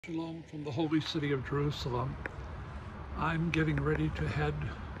Shalom from the holy city of Jerusalem. I'm getting ready to head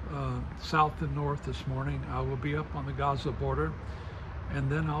south and north this morning. I will be up on the Gaza border,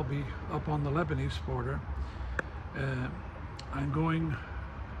 and then I'll be up on the Lebanese border. I'm going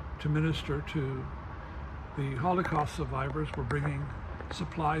to minister to the Holocaust survivors. We're bringing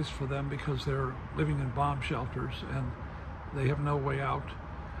supplies for them because they're living in bomb shelters and they have no way out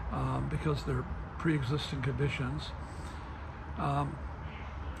because they're pre-existing conditions.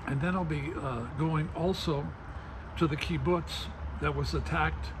 And then I'll be going also to the kibbutz that was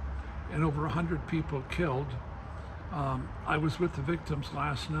attacked and over 100 people killed. I was with the victims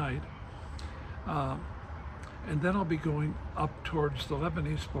last night. And then I'll be going up towards the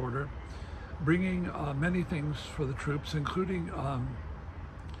Lebanese border, bringing many things for the troops, including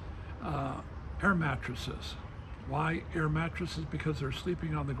air mattresses. Why air mattresses? Because they're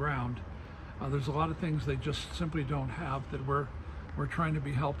sleeping on the ground. There's a lot of things they just simply don't have that we're trying to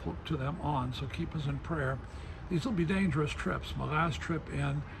be helpful to them on, so keep us in prayer. These will be dangerous trips. My last trip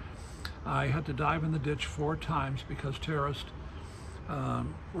in, I had to dive in the ditch 4 times because terrorists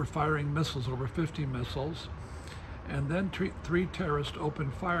were firing missiles, over 50 missiles, and then 3 terrorists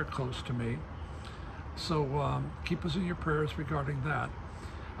opened fire close to me. So keep us in your prayers regarding that.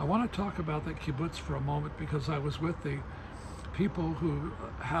 I want to talk about the kibbutz for a moment because I was with the people who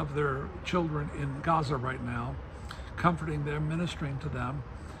have their children in Gaza right now, comforting them, ministering to them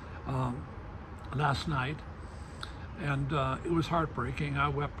last night, and it was heartbreaking. I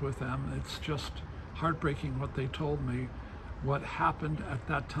wept with them. It's just heartbreaking what they told me, what happened at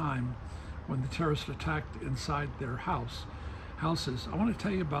that time when the terrorists attacked inside their houses. I want to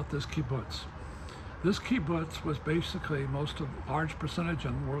tell you about this kibbutz. This kibbutz was basically, large percentage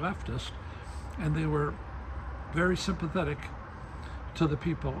of them were leftist, and they were very sympathetic to the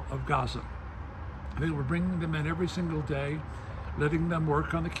people of Gaza. They were bringing them in every single day, letting them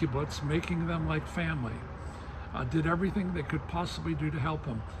work on the kibbutz, making them like family, did everything they could possibly do to help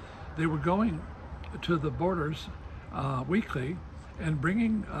them. They were going to the borders weekly and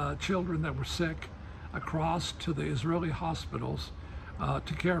bringing children that were sick across to the Israeli hospitals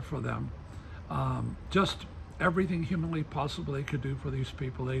to care for them. Just everything humanly possible they could do for these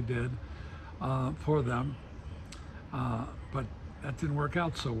people, they did for them. But that didn't work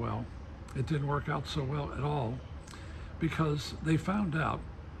out so well. It didn't work out so well at all because they found out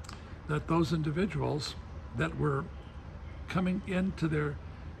that those individuals that were coming into their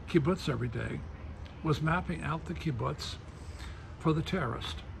kibbutz every day was mapping out the kibbutz for the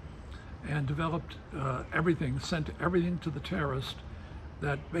terrorist and developed everything, sent everything to the terrorist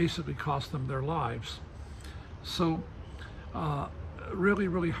that basically cost them their lives. So really,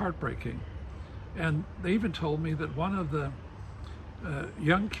 really heartbreaking. And they even told me that one of the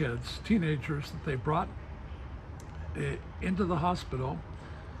young kids, teenagers that they brought into the hospital,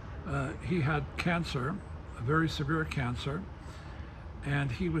 he had cancer, a very severe cancer,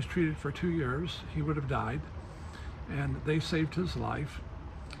 and he was treated for 2 years. He would have died, and they saved his life.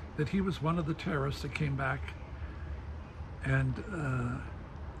 That he was one of the terrorists that came back and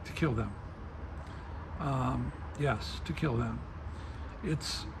to kill them. Yes, to kill them.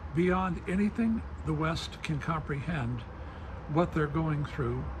 It's beyond anything the West can comprehend what they're going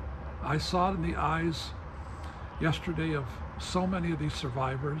through. I saw it in the eyes yesterday of so many of these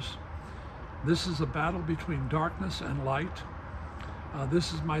survivors. This is a battle between darkness and light.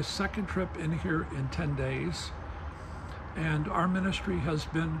 This is my 2nd trip in here in 10 days. And our ministry has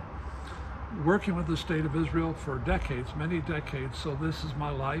been working with the state of Israel for decades, many decades. So this is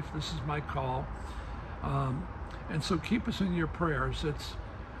my life, this is my call. And so keep us in your prayers.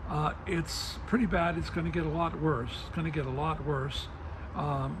 It's pretty bad. It's going to get a lot worse. It's going to get a lot worse,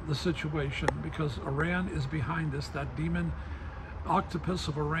 the situation, because Iran is behind this. That demon octopus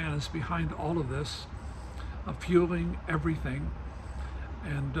of Iran is behind all of this, fueling everything.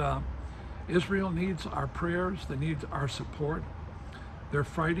 And Israel needs our prayers. They need our support. They're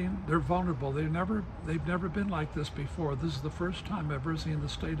fighting. They're vulnerable. They've never been like this before. This is the first time I've ever seen the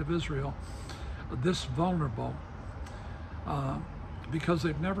state of Israel this vulnerable. Because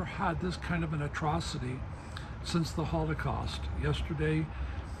they've never had this kind of an atrocity since the Holocaust. Yesterday,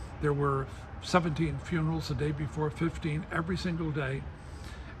 there were 17 funerals, the day before 15, every single day.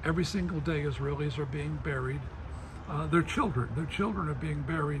 Every single day, Israelis are being buried. Their children are being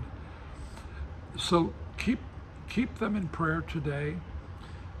buried. So keep them in prayer today.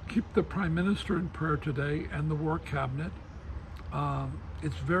 Keep the Prime Minister in prayer today and the War Cabinet.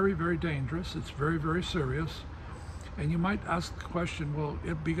 It's very, very dangerous. It's very, very serious. And you might ask the question, will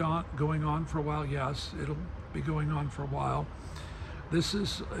it be going on for a while? Yes, it'll be going on for a while. This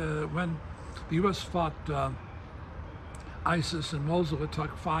is when the U.S. fought ISIS in Mosul, it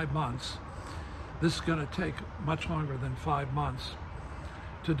took 5 months. This is going to take much longer than 5 months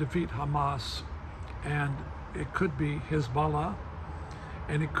to defeat Hamas, and it could be Hezbollah,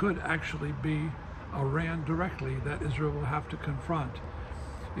 and it could actually be Iran directly that Israel will have to confront.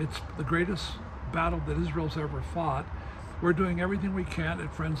 It's the greatest battle that Israel's ever fought. We're doing everything we can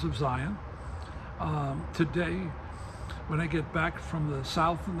at Friends of Zion. Today, when I get back from the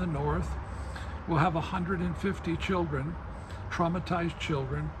south and the north, we'll have 150 children, traumatized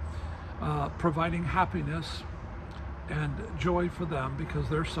children, providing happiness and joy for them because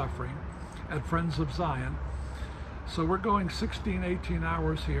they're suffering at Friends of Zion. So we're going 16, 18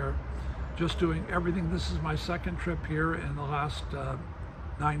 hours here, just doing everything. This is my second trip here in the last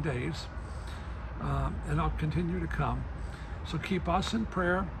 9 days, and I'll continue to come. So keep us in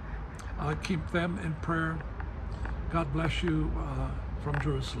prayer, keep them in prayer. God bless you from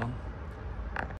Jerusalem.